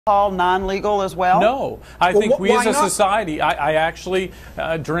non-legal as well? No. I think we as a society, I actually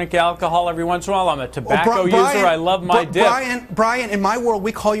drink alcohol every once in a while. I'm a tobacco user. I love my dip. Brian, in my world,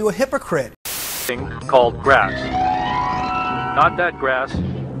 we call you a hypocrite. Called grass. Not that grass.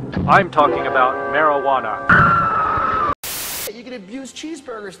 I'm talking about marijuana. You can abuse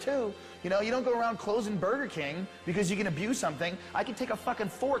cheeseburgers too. You know, you don't go around closing Burger King because you can abuse something. I can take a fucking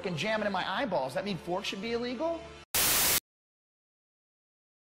fork and jam it in my eyeballs. That mean forks should be illegal?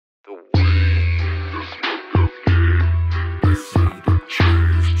 The